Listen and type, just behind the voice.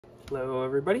Hello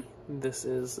everybody, this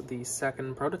is the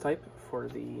second prototype for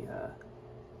the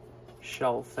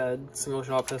shell-fed single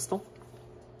shot pistol.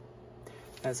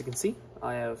 As you can see,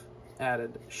 I have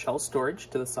added shell storage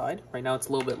to the side. Right now it's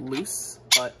a little bit loose,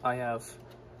 but I have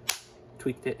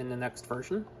tweaked it in the next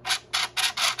version. A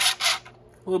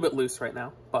little bit loose right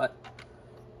now, but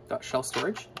got shell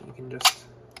storage. You can just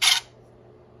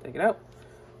take it out.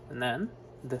 And then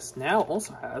this now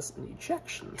also has an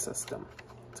ejection system.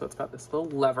 So it's got this little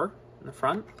lever in the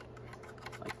front,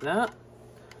 like that.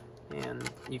 And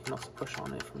you can also push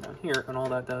on it from down here, and all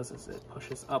that does is it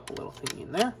pushes up a little thingy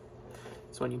in there.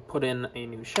 So when you put in a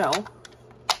new shell,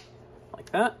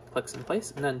 like that, clicks in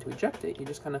place, and then to eject it, you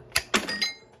just kind of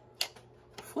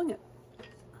fling it.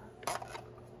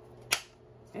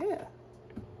 Yeah.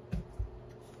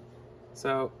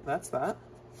 So that's that.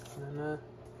 And then,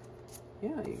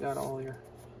 yeah, you got all your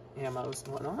ammos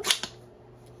and whatnot.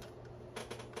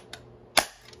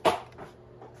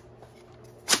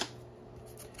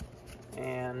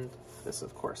 And this,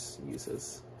 of course,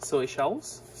 uses silly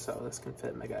shells, so this can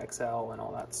fit Mega XL and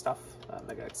all that stuff.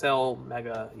 Mega XL,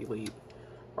 Mega, Elite,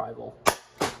 Rival,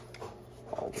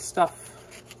 all the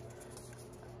stuff.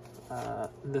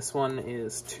 This one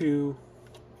is 2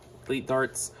 Elite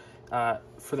darts.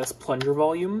 For this plunger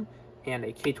volume and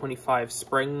a K25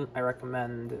 spring, I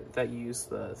recommend that you use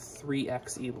the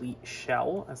 3X Elite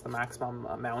shell as the maximum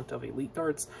amount of Elite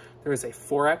darts. There is a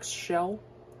 4X shell,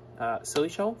 silly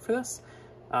shell for this,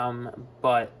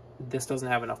 but this doesn't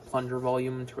have enough plunger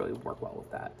volume to really work well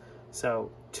with that.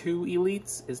 So 2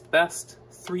 elites is best,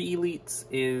 3 elites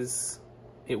is,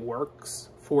 it works,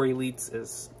 4 elites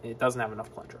is, it doesn't have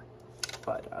enough plunger.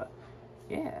 But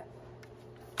yeah.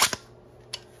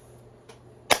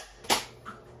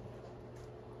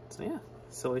 So yeah,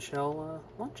 silly shell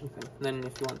launching thing. And then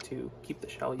if you want to keep the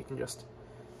shell, you can just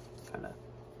kind of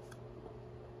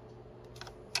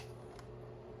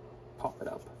pop it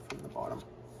up from the bottom.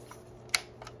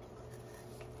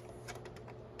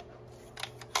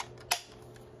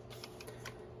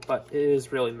 But it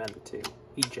is really meant to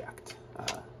eject,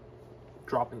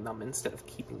 dropping them instead of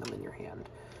keeping them in your hand.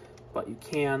 But you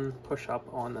can push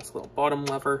up on this little bottom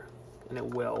lever and it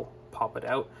will pop it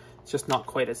out. It's just not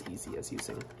quite as easy as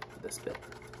using this bit,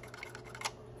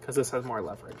 because this has more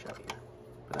leverage out here.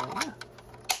 But yeah,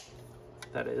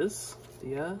 that is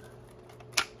the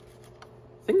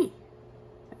thingy.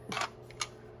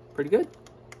 Pretty good.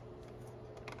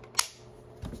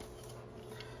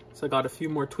 So I got a few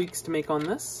more tweaks to make on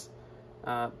this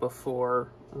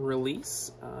before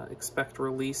release. Expect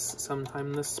release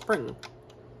sometime this spring.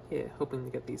 Yeah, hoping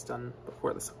to get these done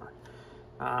before the summer.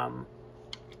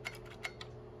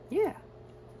 Yeah,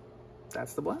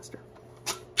 that's the blaster.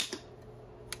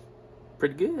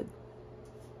 Pretty good.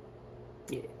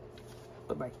 Yeah,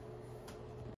 bye-bye.